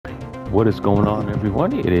What is going on,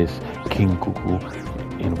 everyone? It is King Cuckoo,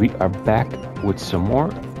 and we are back with some more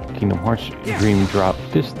Kingdom Hearts Dream Drop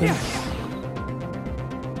Distance.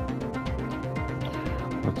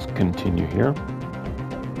 Let's continue here.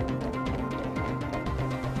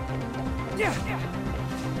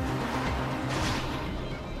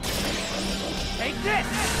 Take this!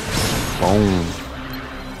 Boom.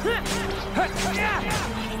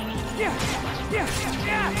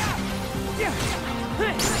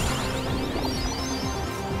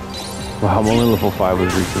 Wow, I'm only level 5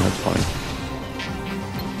 with Riku, that's funny.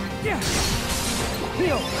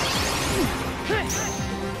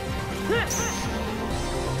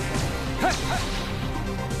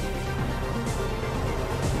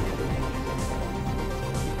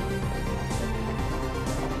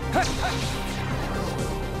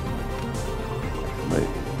 Wait,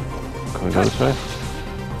 can we go this way?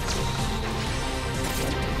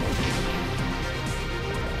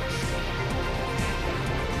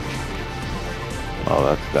 Oh,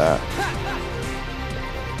 that's that.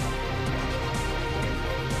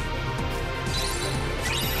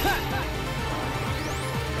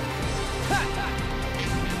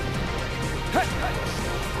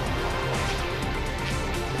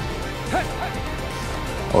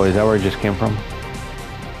 Oh, is that where it just came from?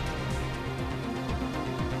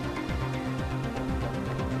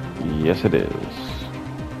 Yes, it is.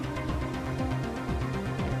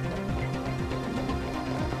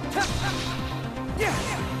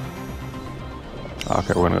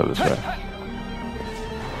 Okay, we're gonna go this way.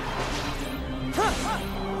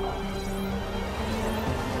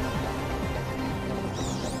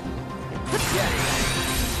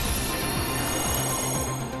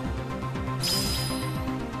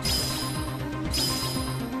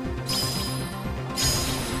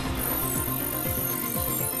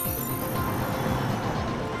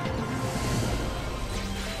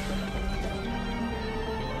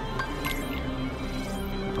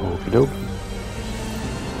 Okie doke.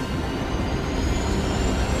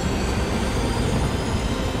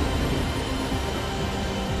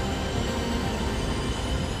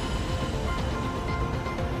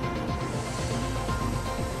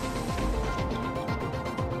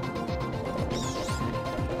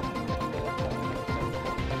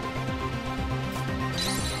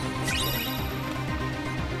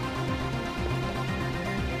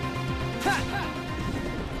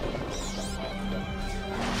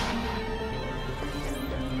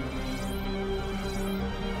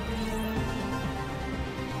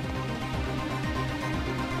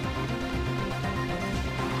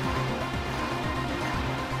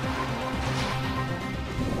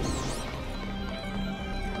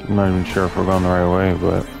 I'm not even sure if we're going the right way,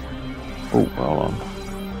 but... Oh, hold on.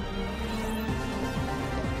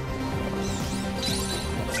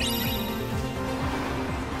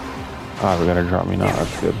 Ah, they're gonna drop me now,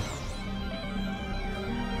 that's good.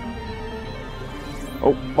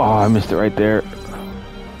 Oh, I missed it right there.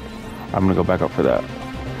 I'm gonna go back up for that.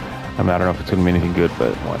 I mean, I don't know if it's gonna be anything good,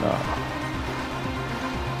 but why not?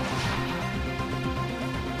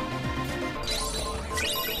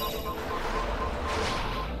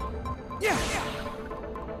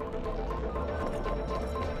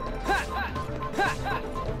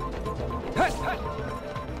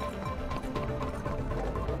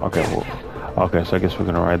 Okay, well, okay, so I guess we're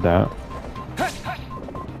gonna ride that.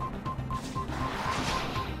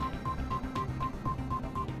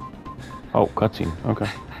 Oh, cutscene. Okay.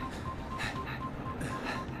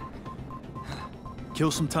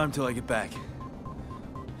 Kill some time till I get back.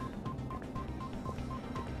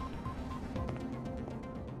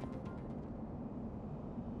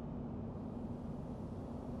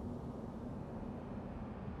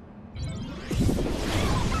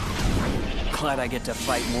 Glad I get to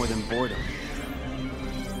fight more than boredom.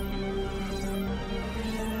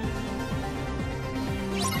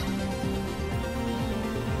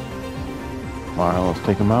 Alright, let's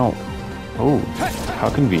take him out. Oh, how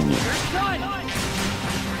convenient.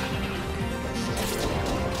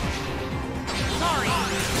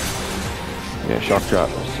 Yeah, shock drop.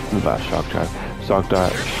 Not shock drive.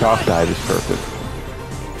 Shock dive is perfect.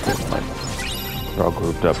 They're all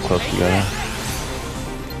grouped up close together.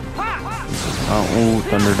 Oh,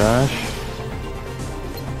 Thunder Dash.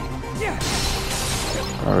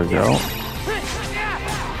 There we go.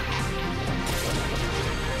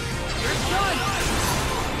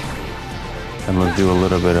 And let's do a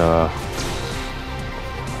little bit of...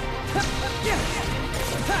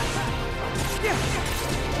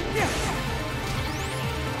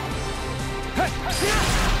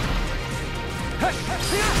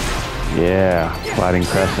 Yeah, sliding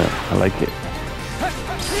crescent. I like it.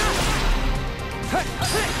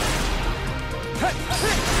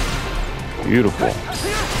 Beautiful.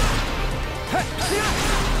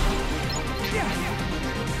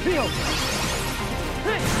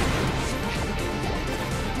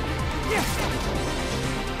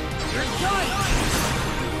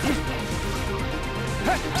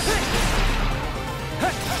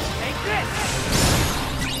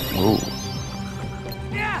 Ooh.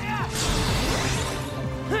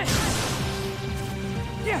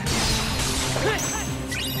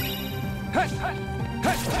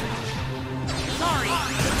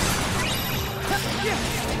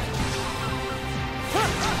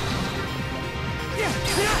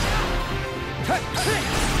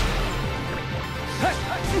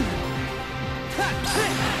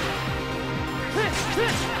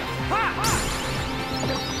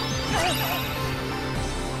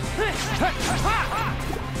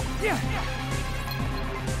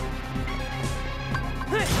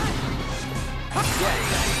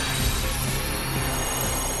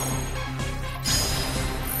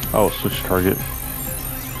 Oh, switch target.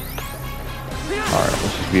 Alright,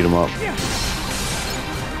 let's just beat him up.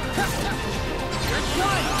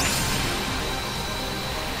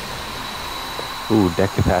 Ooh, deck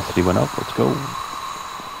capacity went up. Let's go.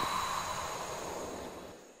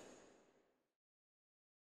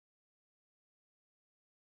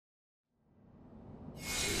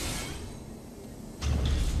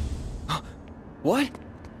 What?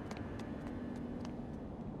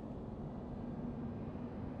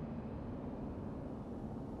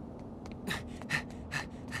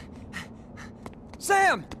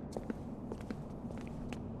 Sam!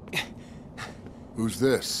 Who's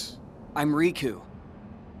this? I'm Riku.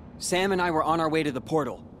 Sam and I were on our way to the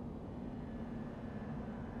portal.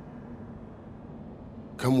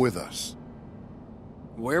 Come with us.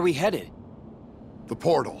 Where are we headed? The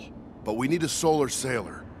portal. But we need a solar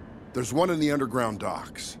sailor. There's one in the underground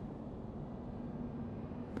docks.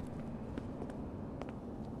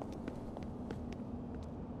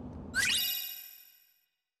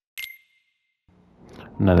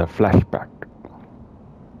 Another flashback.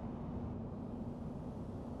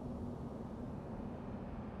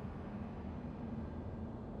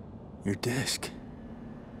 Your disc.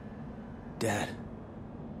 Dad.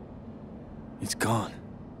 It's gone.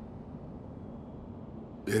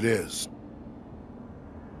 It is.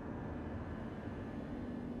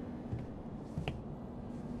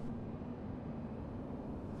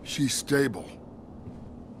 She's stable.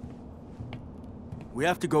 We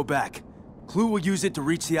have to go back. Clue will use it to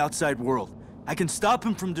reach the outside world. I can stop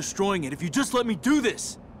him from destroying it if you just let me do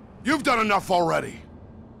this! You've done enough already!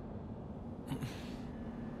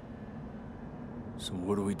 So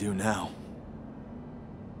what do we do now?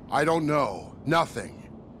 I don't know.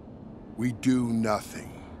 Nothing. We do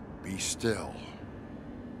nothing. Be still.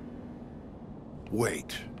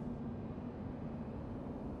 Wait.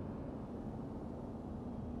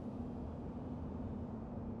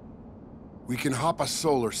 We can hop a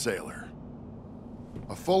solar sailor.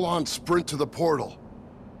 A full-on sprint to the portal.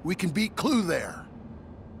 We can beat Clue there.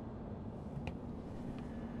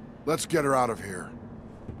 Let's get her out of here.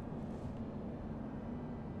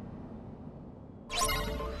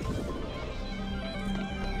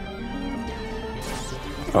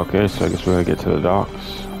 Okay, so I guess we gotta get to the docks.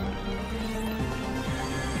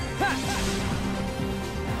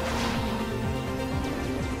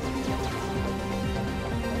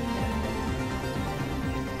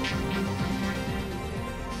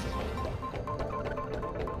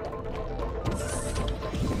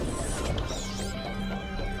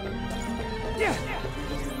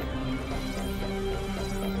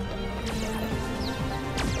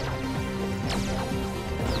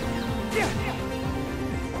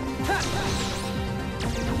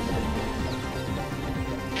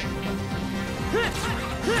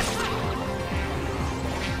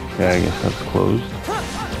 Okay, I guess that's closed.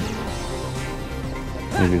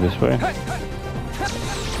 Maybe this way.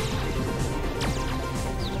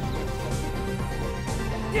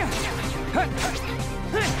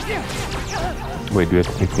 Wait, do we have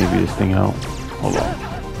to take maybe this thing out? Hold on.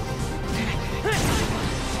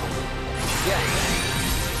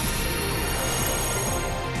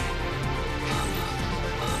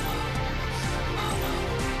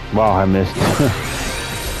 Wow, I missed.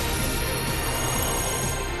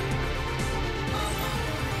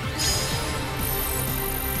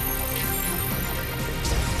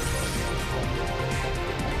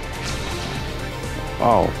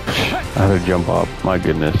 Oh, I had to jump up. My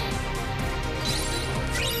goodness.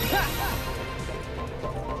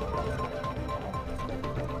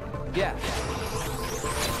 Yeah.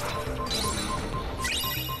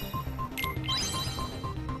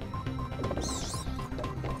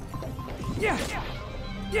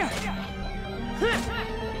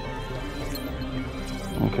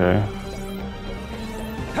 Okay.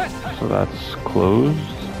 So that's closed.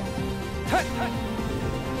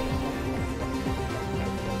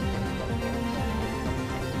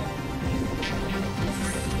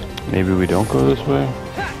 Maybe we don't go this way?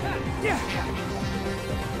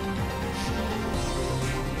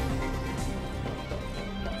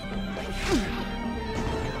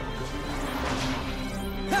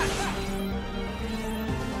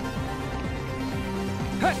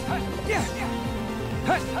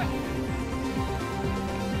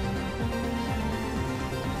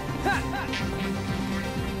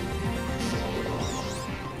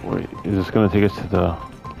 Wait, is this gonna take us to the...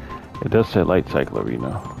 It does say light cycle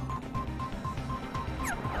arena.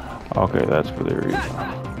 Okay, that's for the arena.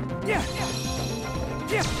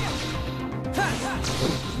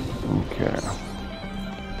 Okay.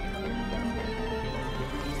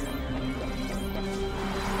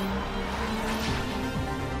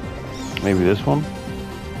 Maybe this one?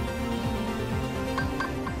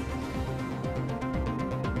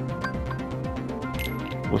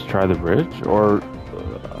 Let's try the bridge, or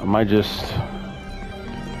am I just...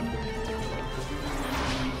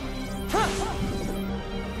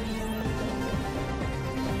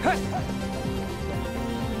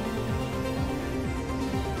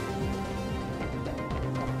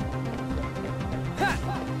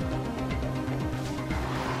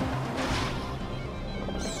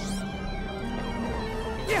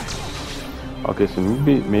 Okay, so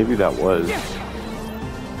maybe that was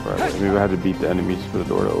right. Maybe I had to beat the enemies for the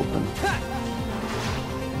door to open.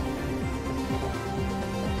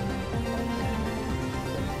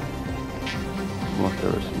 Unless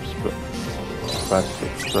there was some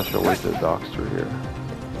special way to the docks through here.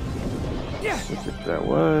 Which if that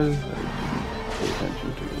was, I didn't pay attention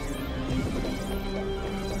to it.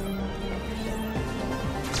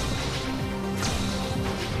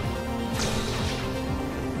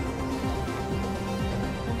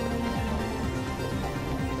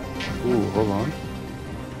 Ooh, hold on.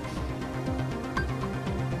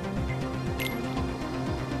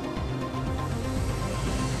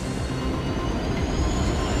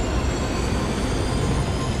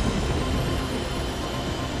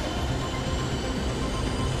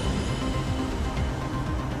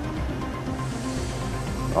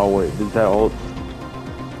 Oh wait, did that ult?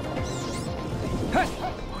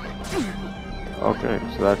 Okay,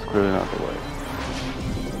 so that's clearly not the way.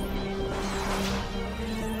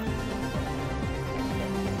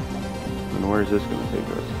 And where is this going to take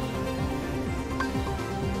us?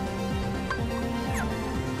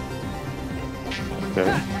 Okay.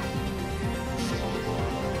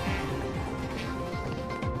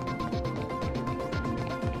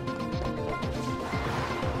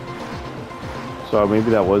 So maybe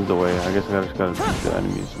that was the way. I guess I just gotta beat the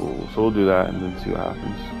enemies. So we'll do that and then see what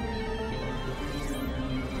happens.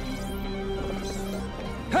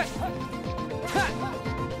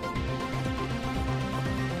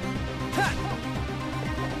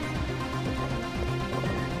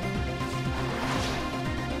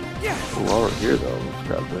 While we're here though, let's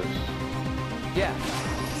grab this. Yeah.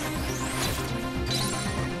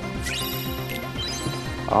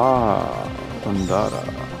 Ah, Ondara.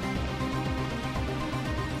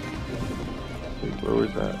 Wait, where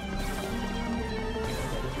was that?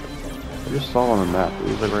 I just saw it on the map. It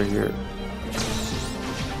was like right here.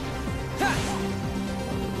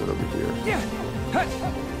 Is it over here?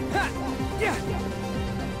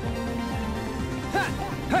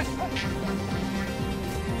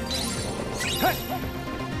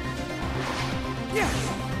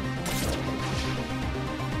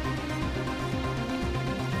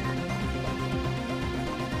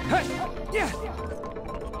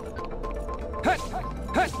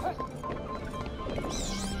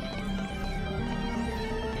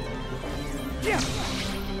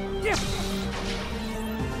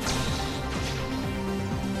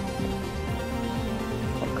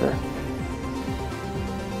 Okay.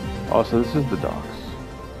 Oh, so this is the docks.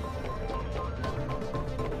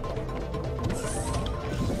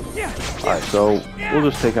 Alright, so we'll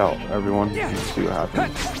just take out everyone and see what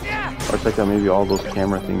happens. Or take out maybe all those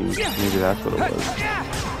camera thingies. Maybe that's what it was.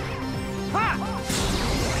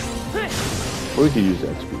 Or we could use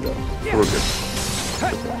XP though. So we're good.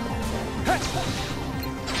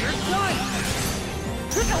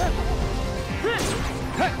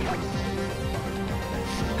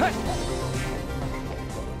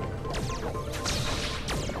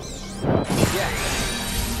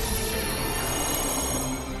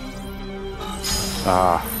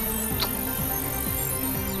 Ah.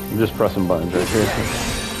 I'm just pressing buttons right here.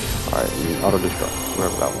 Alright, auto destruct,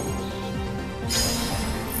 whatever that one is.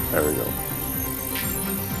 There we go.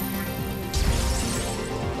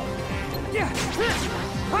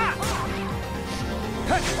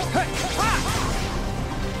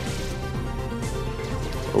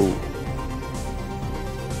 Oh.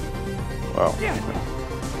 Wow.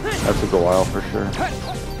 That took a while for sure.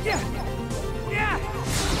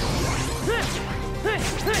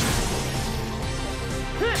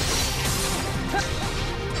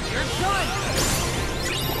 You're done!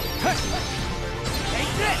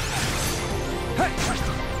 Take this!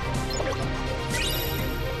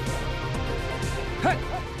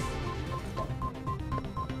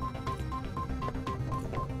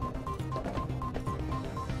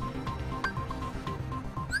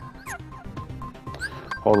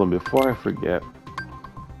 Hold on, before I forget.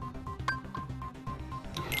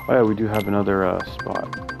 Oh yeah, we do have another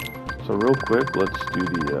spot. So real quick, let's do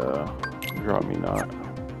the drop me not.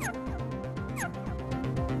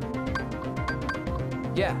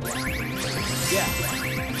 Yeah. Yeah.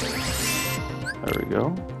 There we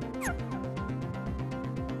go.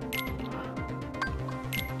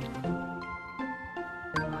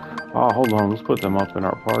 Oh, hold on, let's put them up in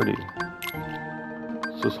our party.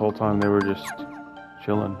 So this whole time they were just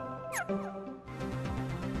chilling.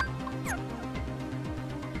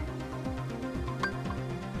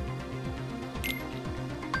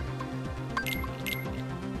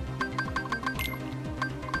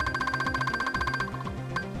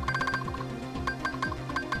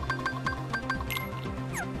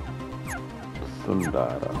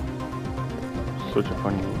 Sundara. Such a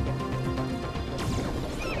funny name.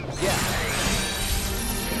 Yeah.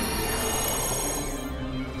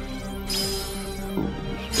 Ooh,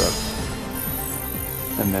 struck.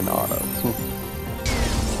 And then auto.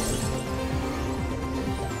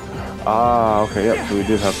 Ah, okay, yep, so we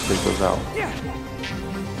did have to take those out.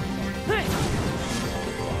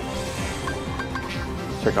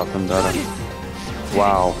 Check out Sundara.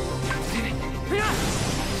 Wow.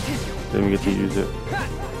 Didn't even get to use it.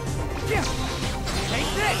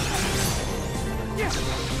 Take this!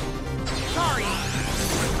 Sorry!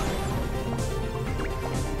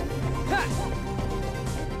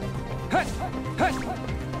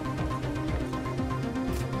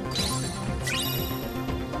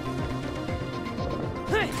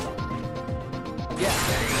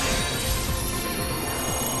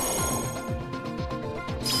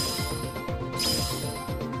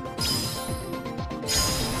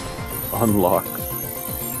 Unlock.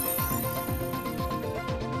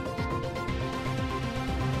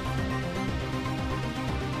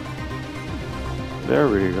 There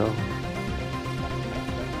we go.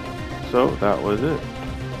 So that was it.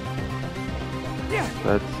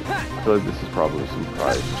 That's. I feel like this is probably some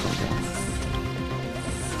prize or something.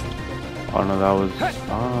 Oh no, that was.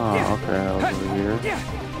 Ah, okay, that was over here.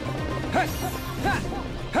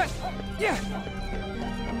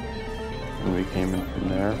 And we came in from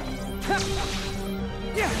there.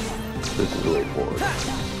 This is the way forward.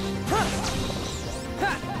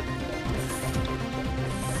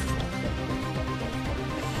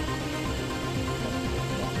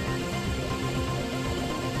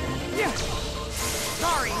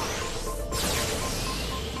 Sorry!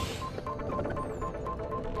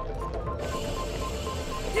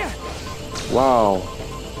 Wow.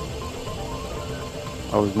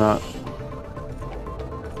 I was not.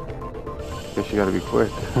 Guess you gotta be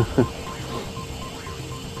quick.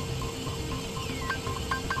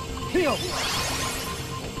 Heal!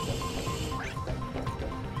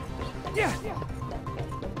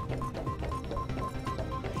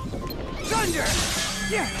 Thunder!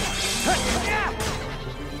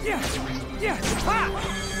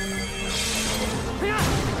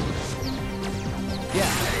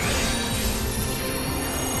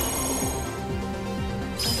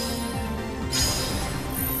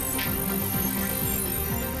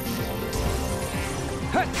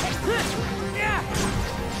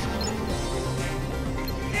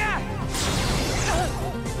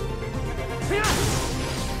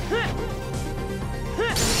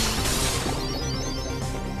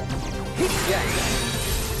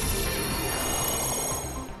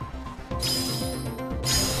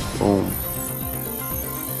 Boom.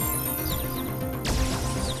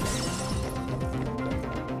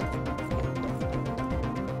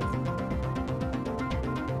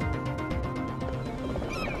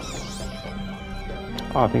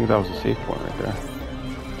 Oh, I think that was a safe point right there.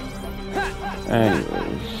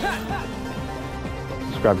 Anyways,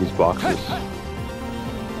 let's grab these boxes.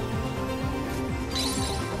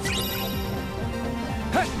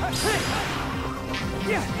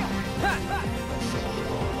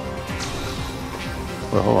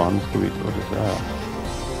 Well, hold on, this could be, what is that?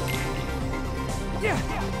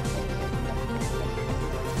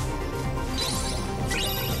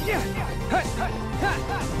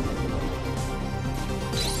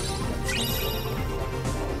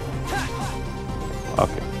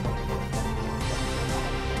 Okay.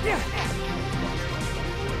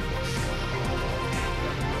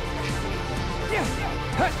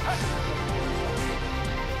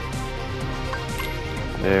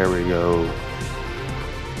 There we go.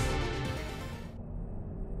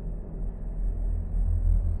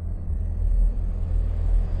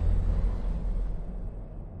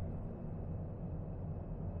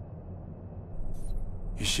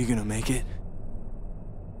 Is she gonna make it?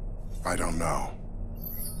 I don't know.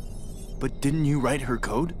 But didn't you write her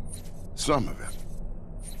code? Some of it.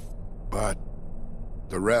 But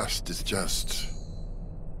the rest is just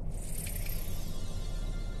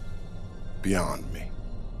beyond me.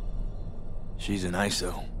 She's an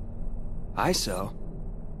ISO. ISO?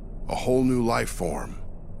 A whole new life form.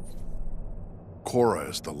 Cora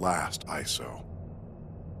is the last ISO.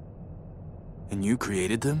 And you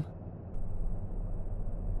created them?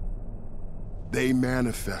 They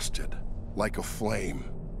manifested like a flame.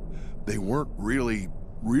 They weren't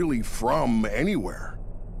really from anywhere.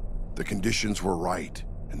 The conditions were right,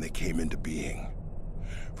 and they came into being.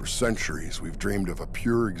 For centuries, we've dreamed of a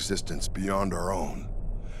pure existence beyond our own.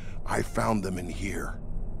 I found them in here,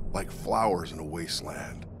 like flowers in a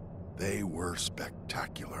wasteland. They were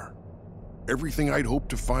spectacular. Everything I'd hoped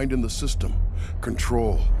to find in the system.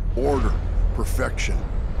 Control, order, perfection.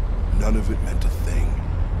 None of it meant a thing.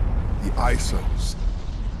 The ISOs,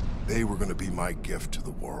 they were gonna be my gift to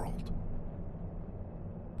the world.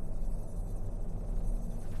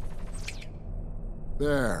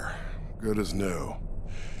 There, good as new.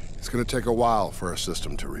 It's gonna take a while for our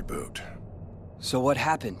system to reboot. So what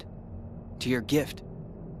happened to your gift?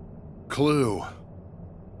 Clue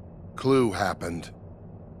happened.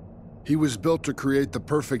 He was built to create the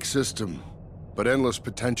perfect system, but endless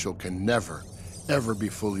potential can never, ever be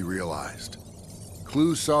fully realized.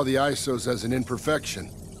 Clue saw the ISOs as an imperfection,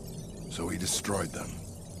 so he destroyed them.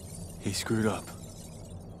 He screwed up.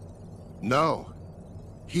 No,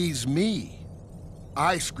 he's me.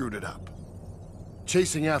 I screwed it up.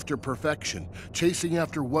 Chasing after perfection, chasing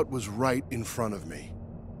after what was right in front of me.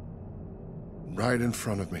 Right in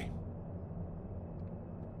front of me.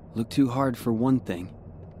 Look too hard for one thing,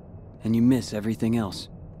 and you miss everything else.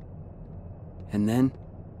 And then,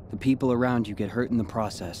 the people around you get hurt in the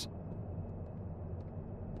process.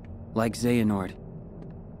 Like Xehanort,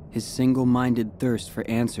 his single-minded thirst for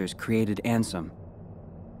answers created Ansem.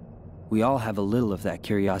 We all have a little of that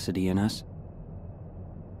curiosity in us.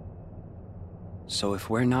 So if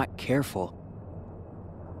we're not careful,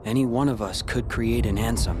 any one of us could create an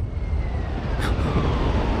Ansem.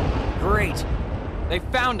 Great! They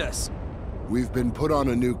found us! We've been put on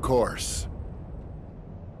a new course.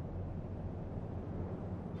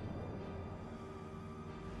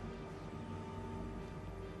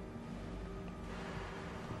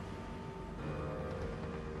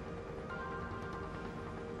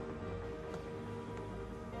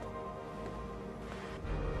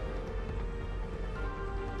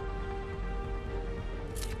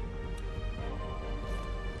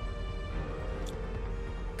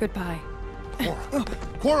 Goodbye.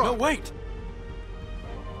 Cora! No, wait!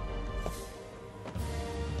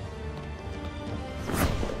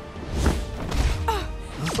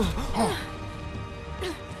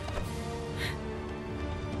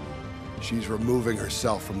 She's removing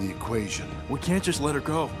herself from the equation. We can't just let her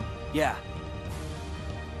go. Yeah.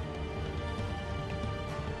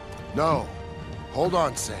 No. Hold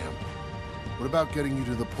on, Sam. What about getting you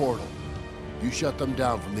to the portal? You shut them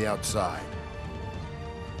down from the outside.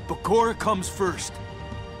 But Cora comes first.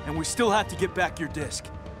 And we still have to get back your disc.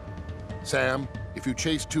 Sam, if you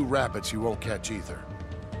chase two rabbits, you won't catch either.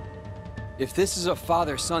 If this is a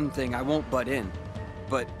father-son thing, I won't butt in.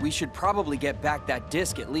 But we should probably get back that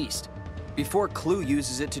disc at least, before Clue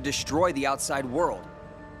uses it to destroy the outside world.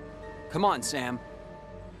 Come on, Sam.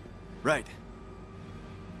 Right.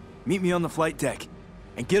 Meet me on the flight deck,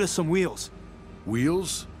 and get us some wheels.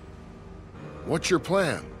 Wheels? What's your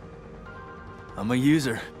plan? I'm a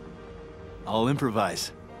user. I'll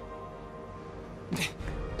improvise.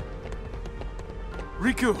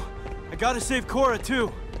 Riku, I gotta save Cora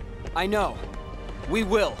too. I know. We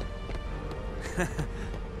will.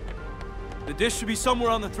 The dish should be somewhere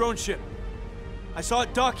on the throne ship. I saw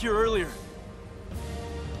it dock here earlier.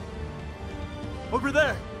 Over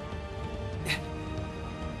there.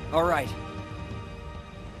 All right.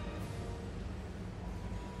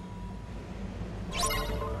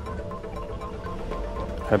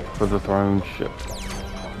 Head for the throne ship.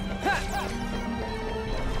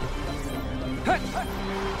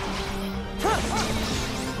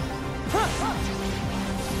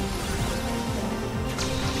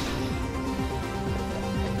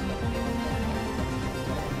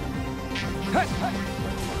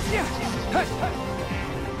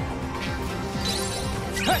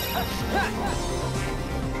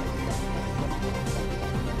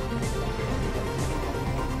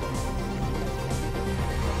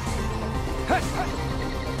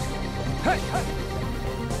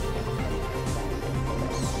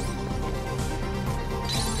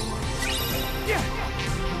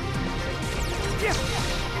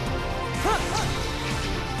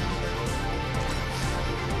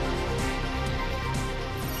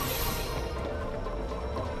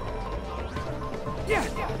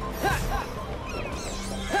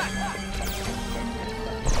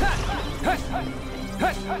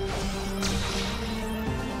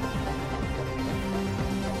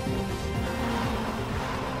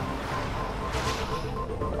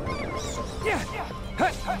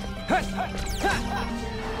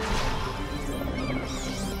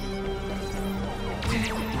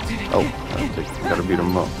 Oh, that's it. Gotta beat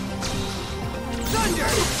him up.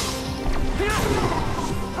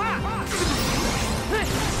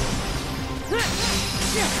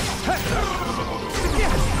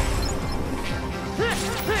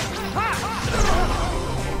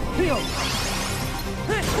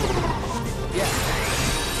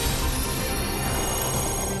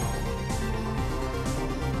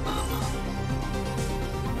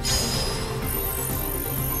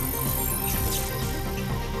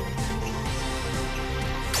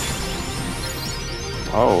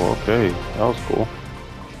 Oh, okay. That was cool.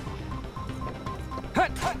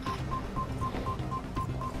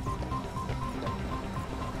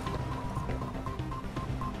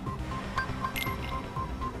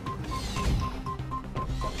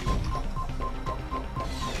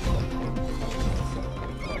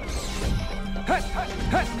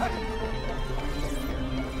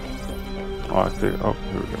 Oh, I see. Oh,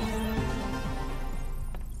 here we go.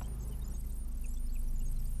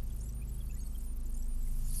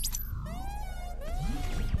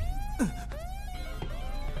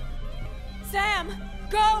 Sam,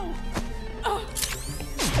 go! Oh.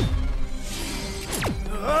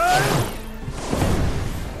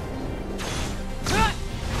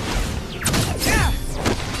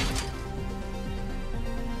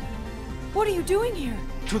 What are you doing here?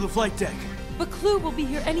 To the flight deck. But Clue will be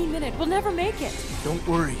here any minute. We'll never make it. Don't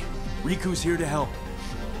worry. Riku's here to help.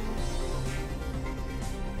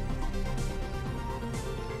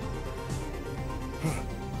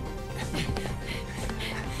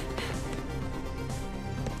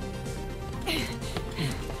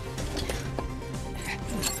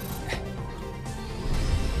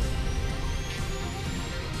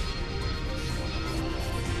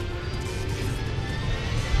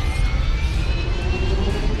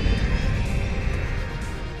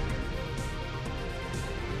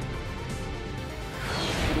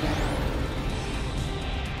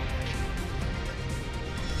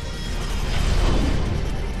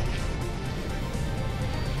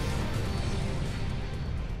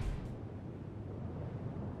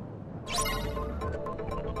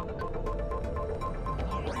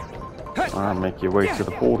 Alright, make your way to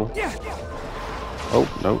the portal. Oh,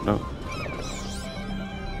 no, no.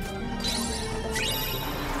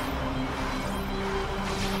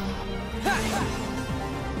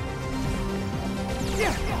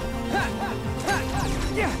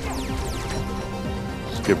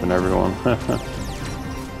 Skipping everyone.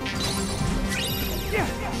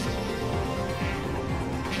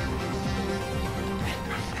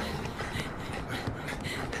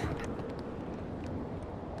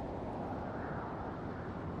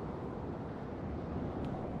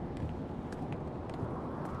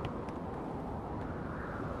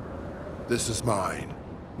 This is mine.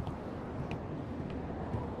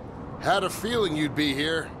 Had a feeling you'd be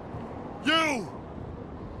here.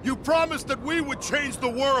 You promised that we would change the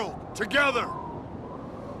world, together.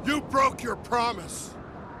 You broke your promise.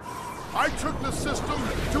 I took the system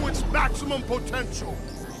to its maximum potential.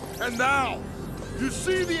 And now, you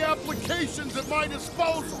see the applications at my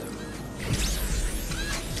disposal.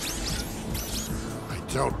 I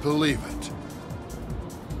don't believe it.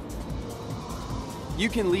 You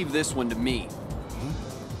can leave this one to me.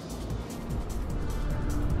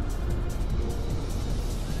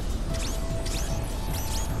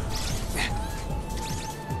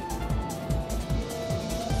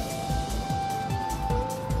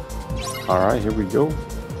 Alright, here we go.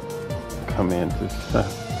 Command this.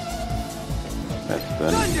 That's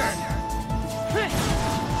done.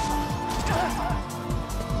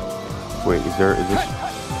 Wait, is this?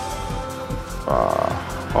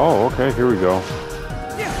 Oh, okay, here we go.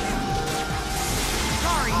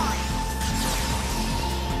 Sorry.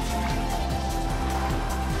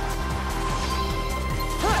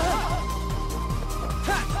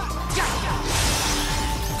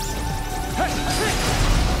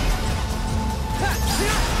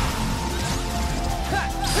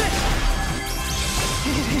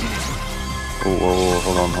 Oh, whoa,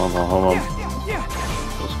 whoa, hold on.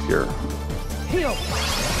 Let's cure. Heal.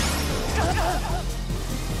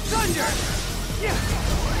 Thunder.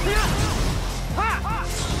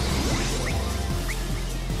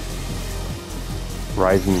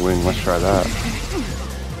 Rising Wing, let's try that.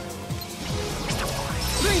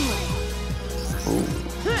 Ooh.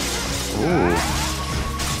 Ooh.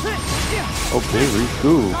 Okay,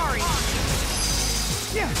 Riku.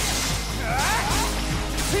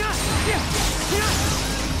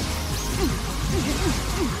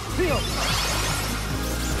 Heal.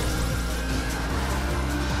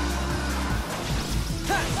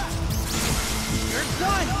 You're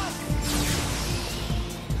done.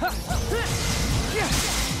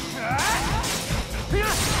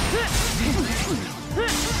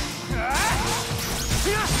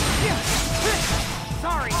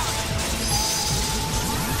 Sorry.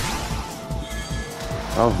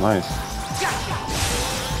 That was nice.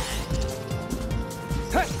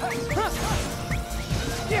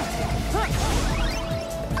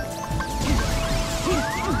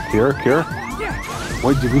 Cure?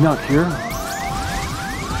 Wait, did we not cure?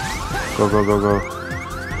 Go.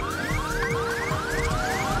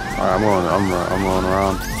 Alright, I'm rolling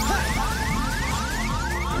around.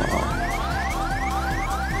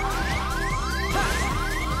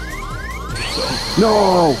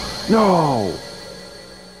 No!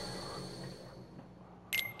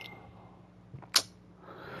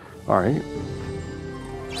 Alright.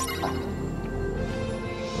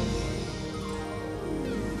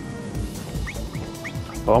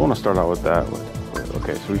 Well, I want to start out with that.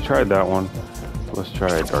 Okay, so we tried that one. Let's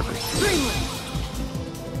try Darker Street.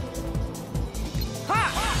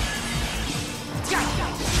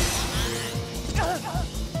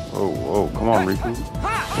 Oh, come on, Riku.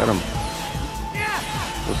 Get him.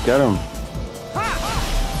 Let's get him.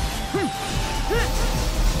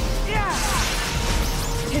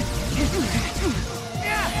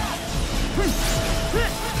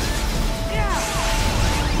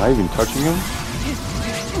 Am I even touching him?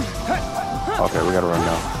 Okay, we gotta run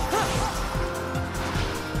now.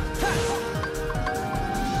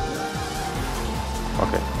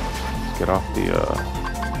 Okay, let's get off the,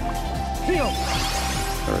 Heal.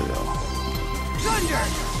 there we go. Thunder.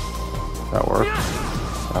 That worked.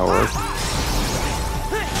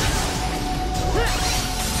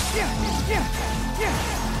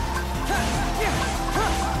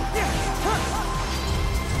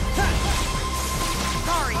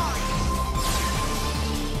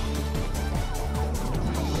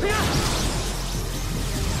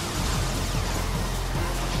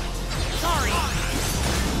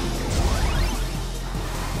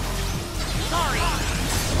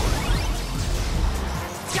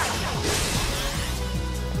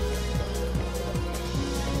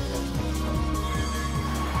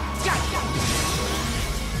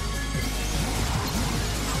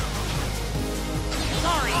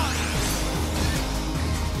 Sorry.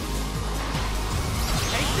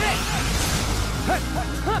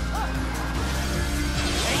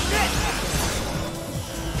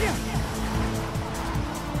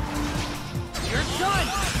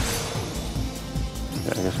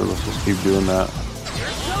 Yeah, I guess let's just keep doing that.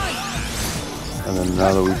 And then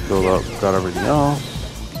now that we filled up, got everything else,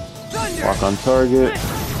 lock on target.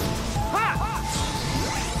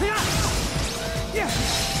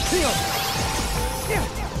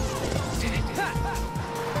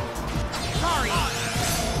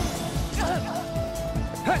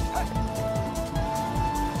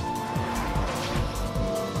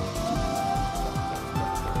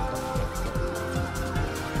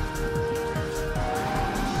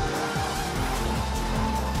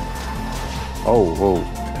 Oh, whoa.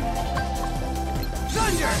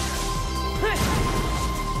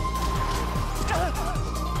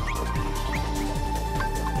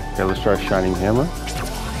 Okay, let's try Shining Hammer.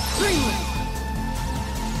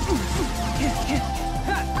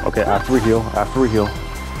 Okay, after we heal.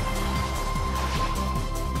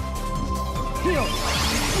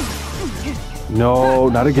 No,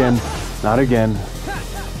 not again.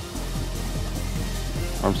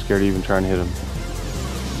 I'm scared to even try and hit him.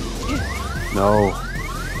 No.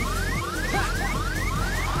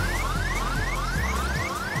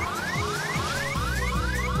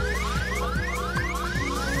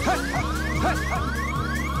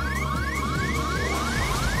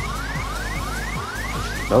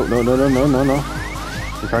 No, no, no, no, no, no, no.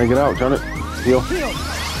 I'm trying to get out. Trying to heal.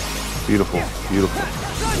 Beautiful, beautiful.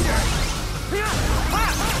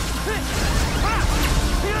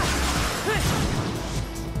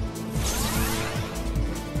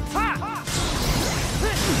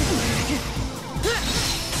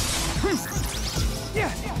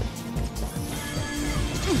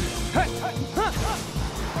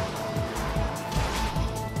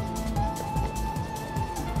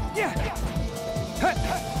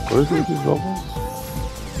 What is it with these bubbles?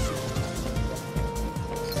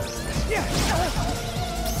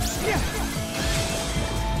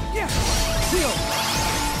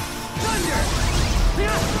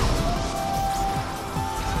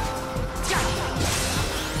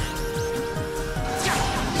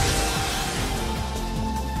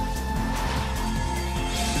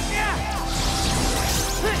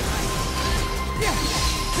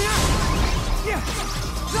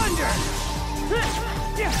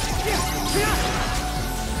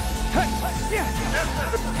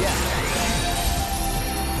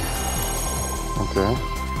 Okay.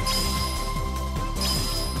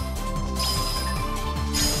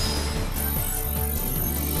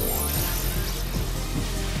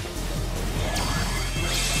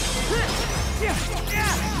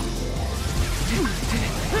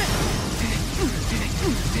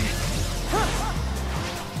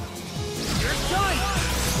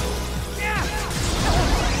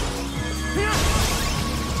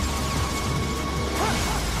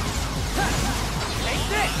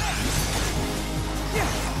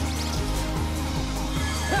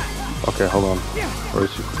 Okay, hold on. Where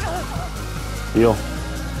is she? Heal.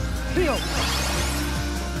 Heal.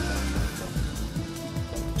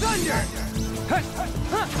 Thunder.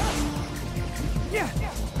 Yeah.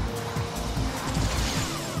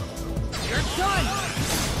 You're done.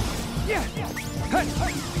 Yeah. Yeah.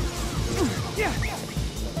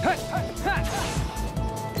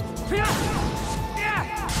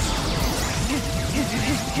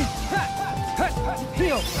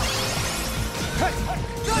 Heal.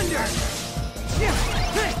 Thunder. Yeah.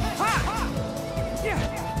 Yeah. Yeah.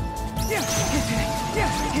 Yeah.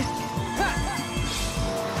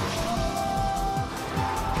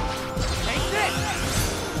 Take this.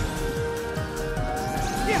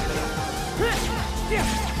 Yeah. Yeah.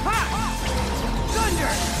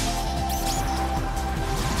 Thunder.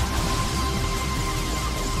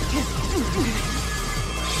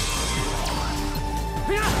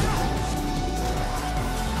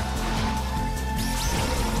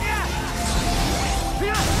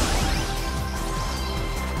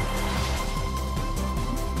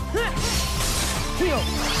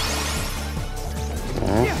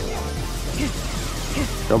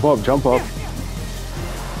 Jump up, jump up.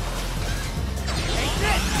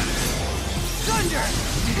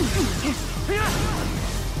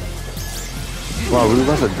 Wow, we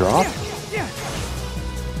about to drop?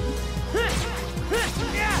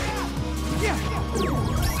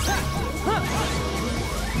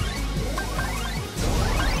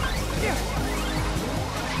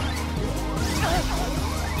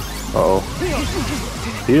 Uh-oh.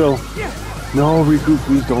 Heal. No, Riku,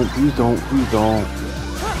 please don't, please don't, please don't.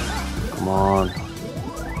 Come on.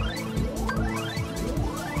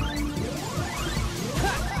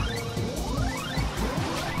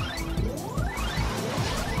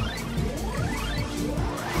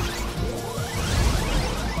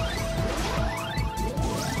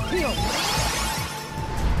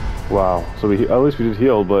 Wow. So we at least we did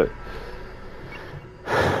heal, but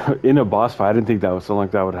in a boss fight, I didn't think that was something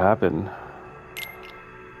like that would happen.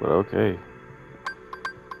 But okay.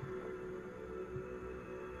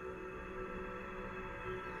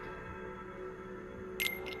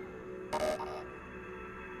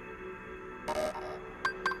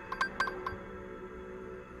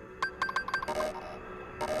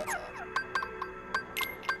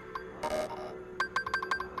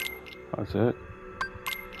 That's it.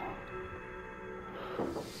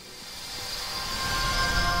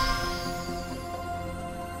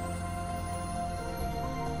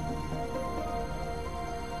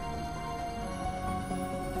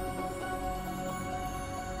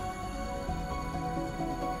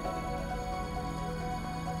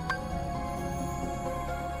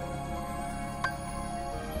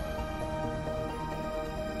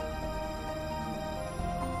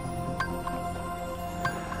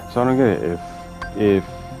 So I don't get it. If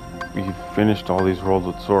we finished all these worlds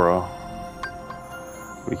with Sora,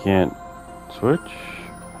 we can't switch?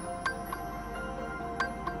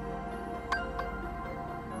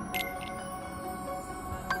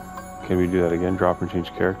 Can we do that again? Drop and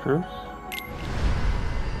change characters?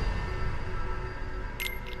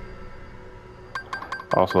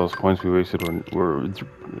 Also, those coins we wasted were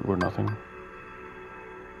nothing.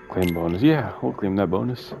 Claim bonus. Yeah, we'll claim that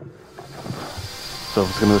bonus. So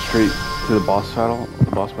it's gonna go straight to the boss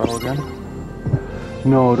battle again?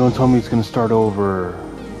 No, don't tell me it's gonna start over.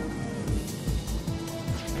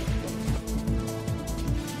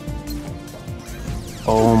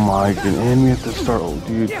 Oh my god, and we have to start. Oh,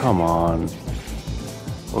 dude, come on.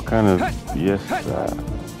 What kind of BS is that?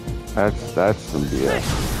 That's some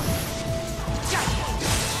BS.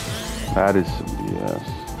 That is some BS.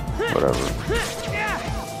 Whatever.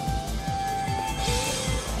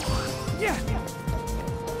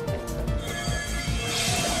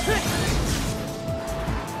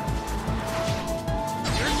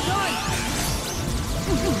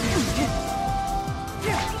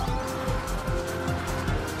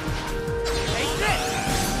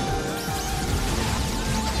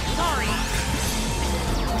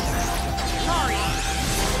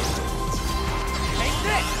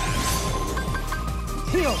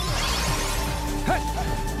 Heal!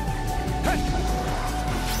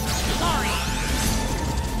 Sorry!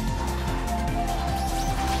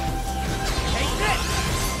 Take this!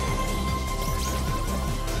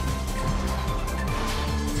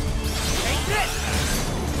 Take this!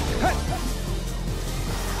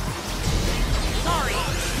 Sorry!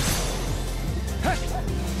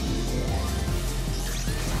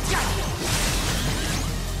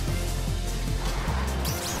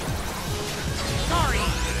 Sorry!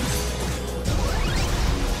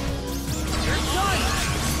 You're done!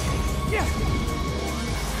 Yeah!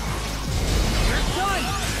 You're done!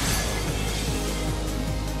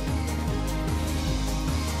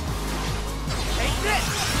 Take this!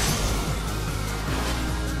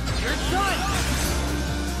 You're done!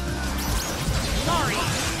 Sorry!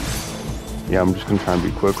 Yeah, I'm just gonna try and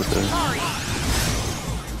be quick with this. Sorry!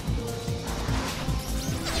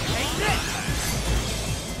 Take this!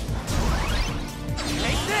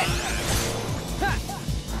 Take this! Ha!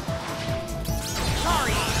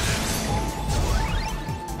 Sorry!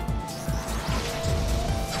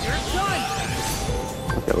 You're done!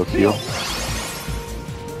 Okay, let's heal.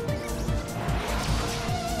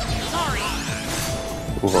 Sorry!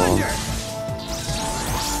 Move on.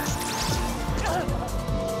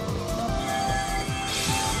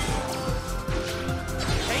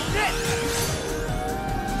 Take this!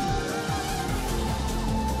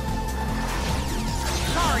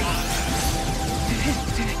 Sorry!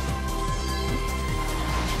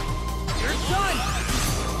 You're done!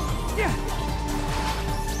 Yeah!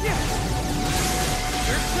 Yeah!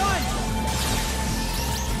 You're done!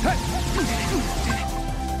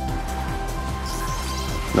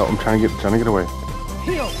 No, I'm trying to get away.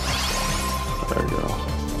 Heal! There you go.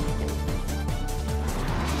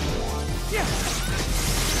 Yeah!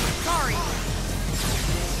 Sorry!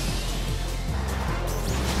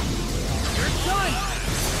 You're done!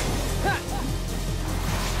 Ha!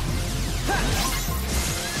 Ha!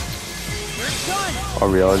 You're done! I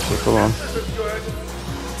realized what's going on.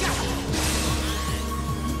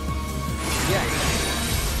 Yeah.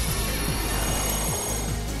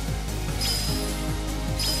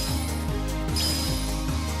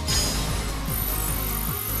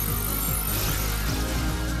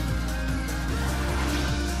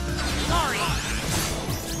 Sorry!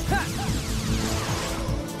 Ha!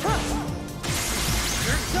 Ha!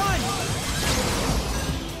 You're done!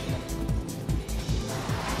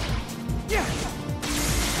 Yeah!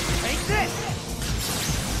 Take this!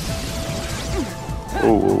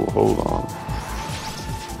 Oh, hold on.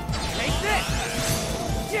 Take this!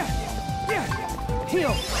 Yeah! Yeah!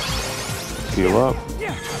 Heal! Heal up.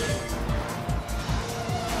 Yeah!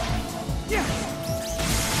 Yeah!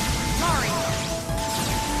 Sorry!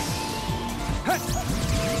 Ha!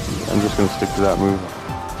 I'm just gonna stick to that move.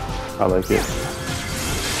 I like it.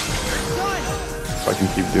 You're done! If I can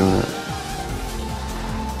keep doing it.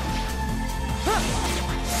 Ha!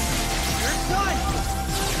 You're done!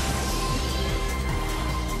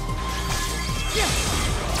 Yeah!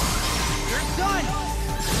 You're done!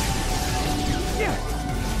 Yeah!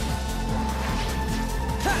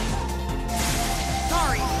 Ha!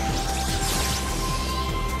 Sorry!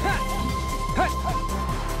 Ha! Ha!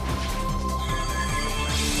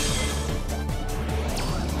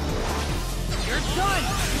 You're done!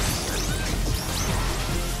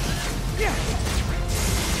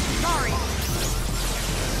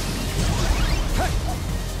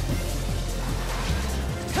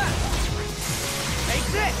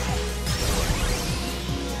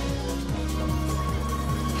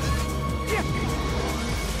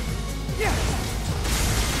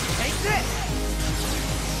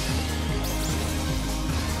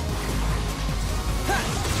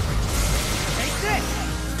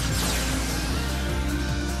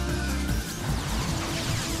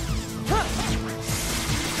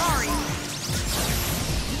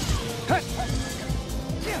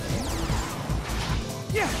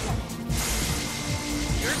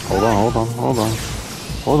 Hold on, hold on, hold on.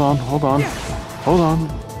 Hold on, hold on. Hold on.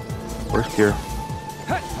 Where's Kier?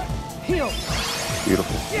 Heal.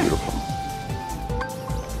 Beautiful, beautiful.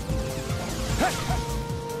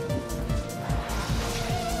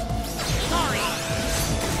 Sorry.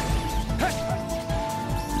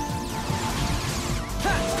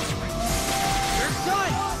 You're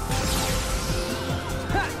done.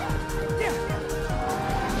 You're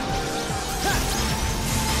done.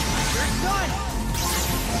 You're done.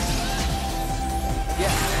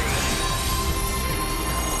 You're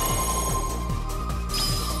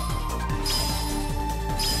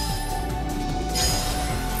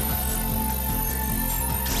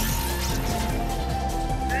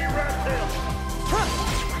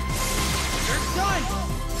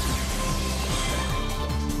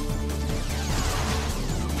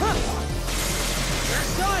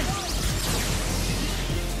done.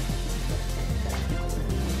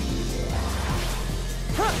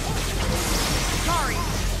 Sorry.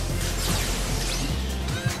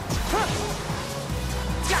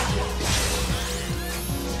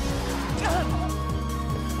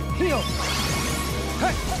 Heal.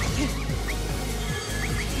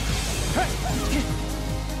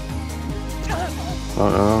 No,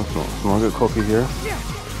 come on, get Kofi here.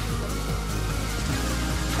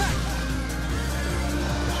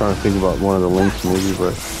 I'm trying to think about one of the links maybe,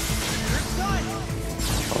 but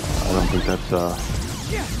I don't think that's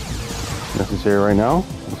necessary right now.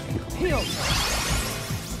 Let's keep. Heal.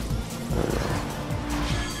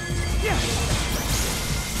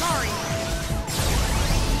 Sorry.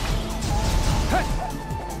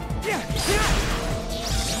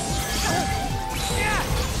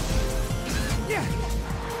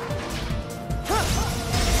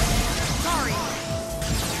 Sorry.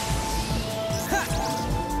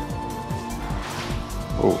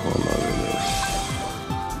 Oh, hold on.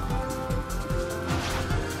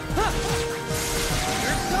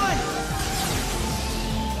 You're done.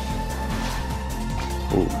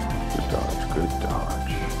 Oh, good dodge, good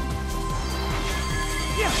dodge.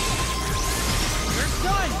 You're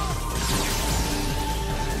done.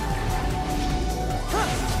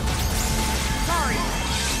 Sorry.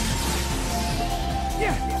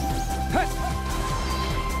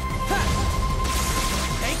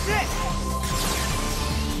 Take this.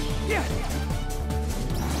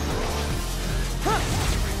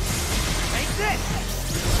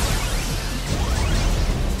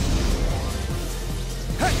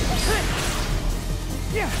 Take this.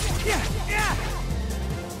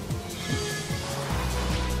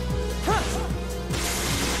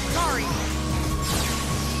 Sorry.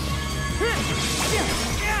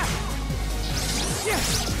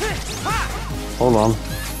 Hold on.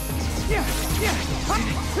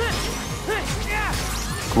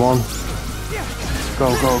 Come on. Go,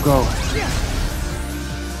 go, go.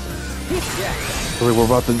 Wait, we're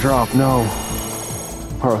about to drop. No.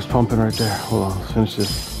 Heart was pumping right there. Hold on, let's finish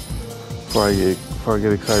this before I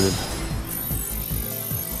get excited.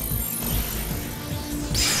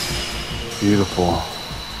 Beautiful.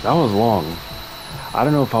 That was long. I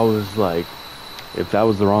don't know if I was like, if that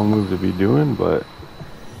was the wrong move to be doing, but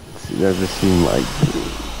that just seemed like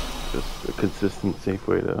just a consistent, safe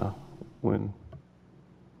way to win.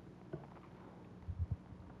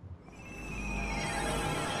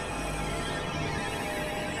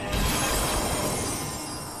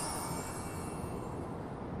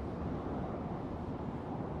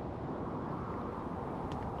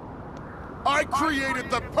 I created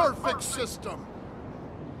the perfect system.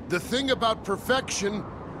 The thing about perfection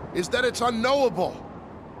is that it's unknowable.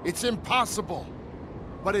 It's impossible.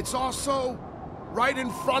 But it's also right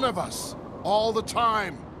in front of us all the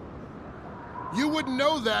time. You wouldn't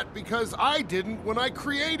know that because I didn't when I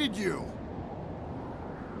created you.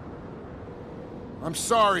 I'm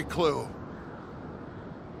sorry, Clue.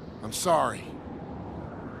 I'm sorry.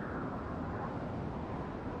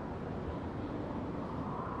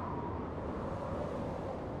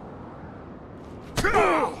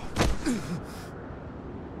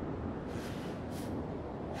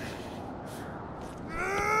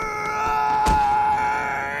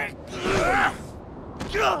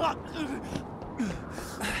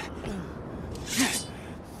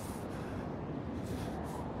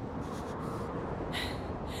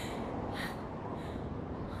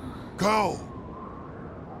 Go!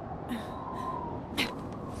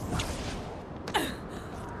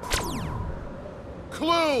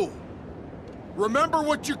 Clue! Remember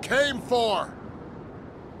what you came for!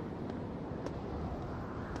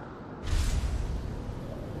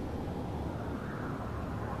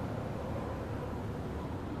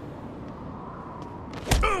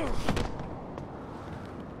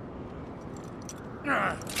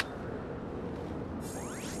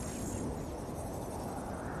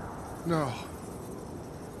 No.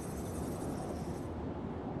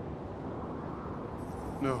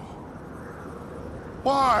 No.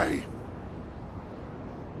 Why?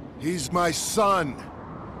 He's my son.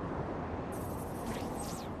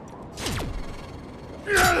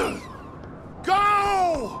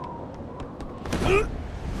 Go!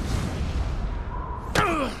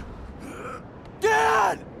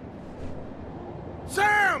 Dad!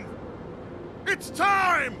 Sam! It's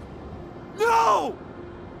time! No!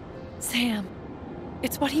 Sam,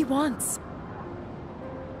 it's what he wants.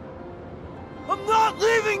 I'm not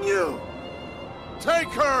leaving you! Take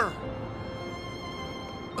her!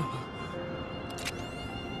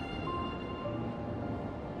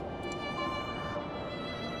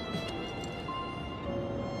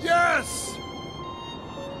 Yes!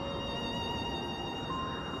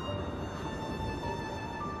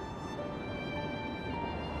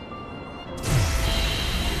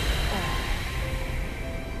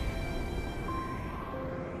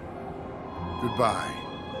 Goodbye,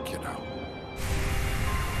 kiddo.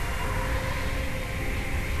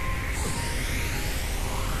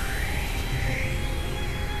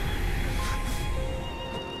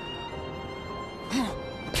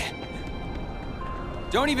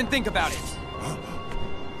 Don't even think about it.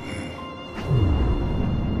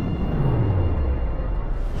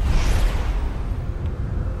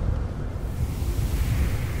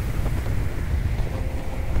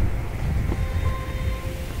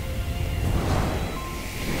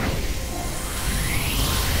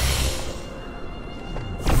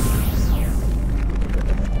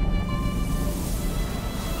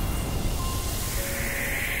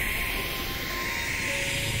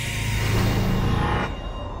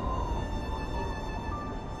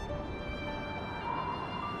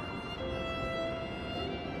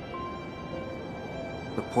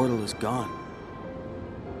 The portal is gone.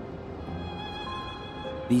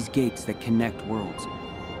 These gates that connect worlds,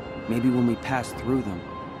 maybe when we pass through them,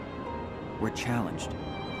 we're challenged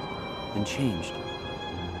and changed.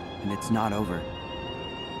 And it's not over.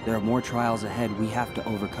 There are more trials ahead we have to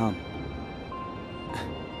overcome.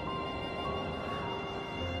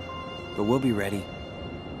 But we'll be ready,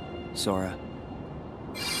 Sora.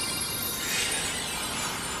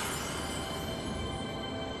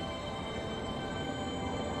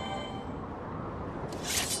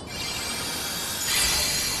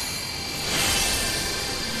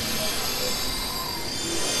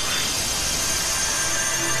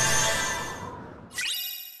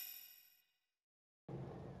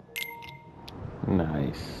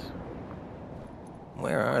 Nice.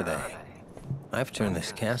 Where are they? I've turned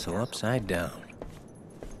this castle upside down.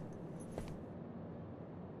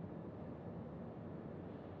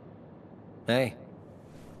 Hey,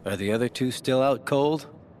 are the other two still out cold?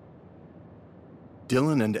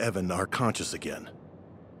 Dylan and Evan are conscious again,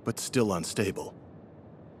 but still unstable.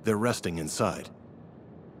 They're resting inside.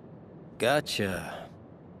 Gotcha.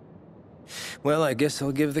 Well, I guess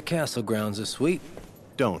I'll give the castle grounds a sweep.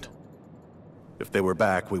 Don't. If they were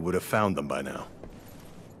back, we would have found them by now.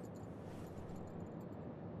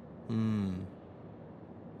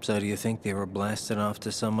 So do you think they were blasted off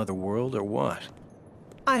to some other world, or what?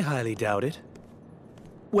 I highly doubt it.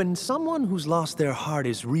 When someone who's lost their heart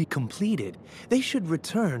is recompleted, they should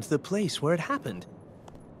return to the place where it happened.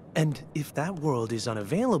 And if that world is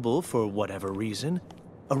unavailable for whatever reason,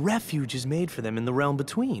 a refuge is made for them in the realm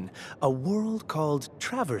between, a world called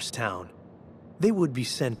Traverse Town. They would be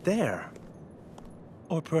sent there.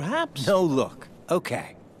 Or perhaps... No, look.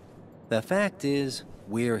 Okay. The fact is,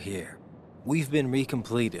 we're here. We've been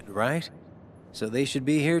recompleted, right? So they should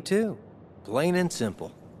be here too. Plain and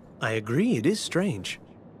simple. I agree, it is strange.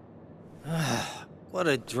 What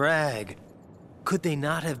a drag. Could they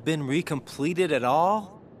not have been recompleted at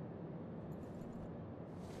all?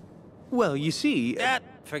 Well, you see...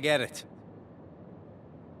 Forget it.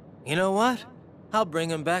 You know what? I'll bring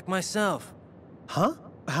them back myself. Huh?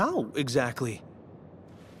 How, exactly?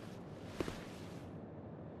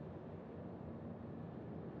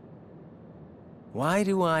 Why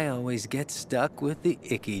do I always get stuck with the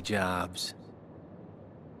icky jobs?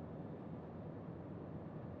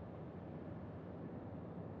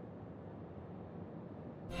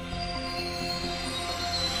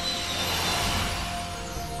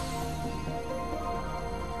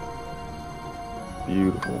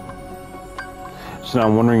 Beautiful. So now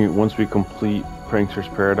I'm wondering, once we complete Prankster's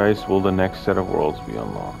Paradise, will the next set of worlds be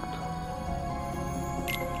unlocked?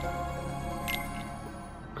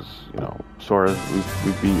 Because, you know, Sora,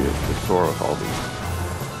 we beat it with Sora with all these.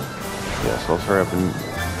 Yeah, so let's hurry up and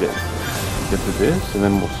get to this, and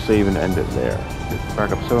then we'll save and end it there. Get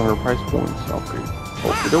back up 700 price points. Okay.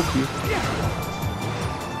 Okie dokie.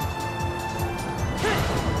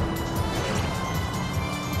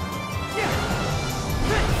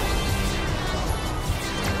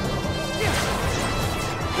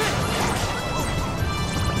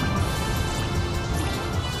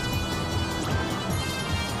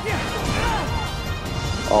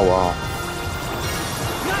 Oh, wow.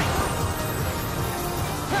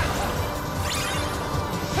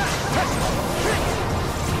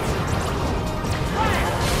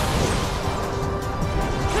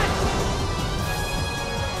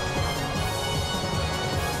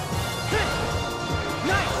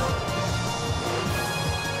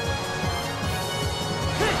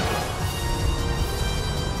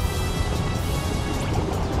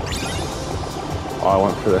 Oh, I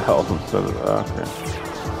went for the health instead of that. Okay.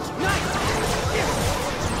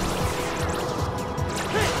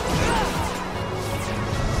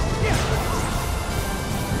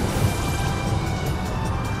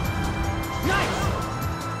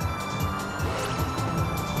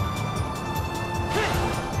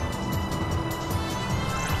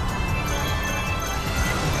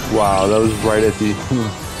 Wow, that was right at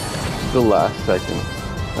the last second.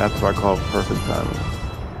 That's what I call perfect timing.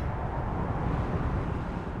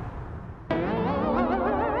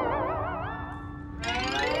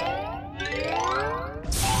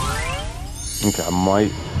 Okay,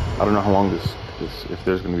 I don't know how long this if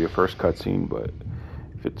there's going to be a first cutscene, but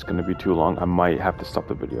if it's going to be too long, I might have to stop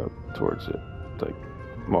the video towards it, like,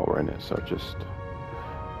 while we're in it. So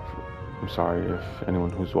I'm sorry if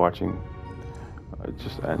anyone who's watching, it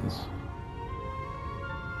just ends.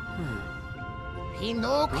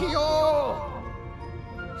 Pinocchio!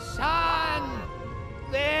 Son!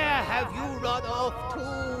 Where have you run off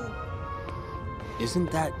to?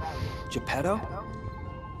 Isn't that Geppetto?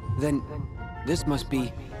 Then this must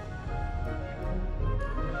be...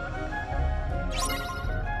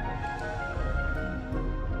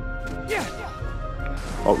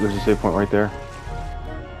 Oh, there's a save point right there.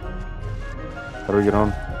 How do we get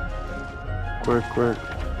on? Quick, quick.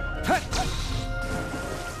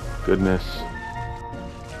 Goodness.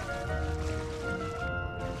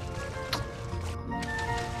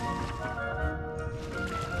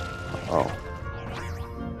 Oh.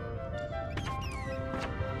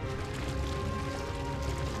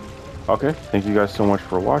 Okay, thank you guys so much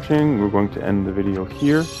for watching. We're going to end the video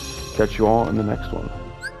here. Catch you all in the next one.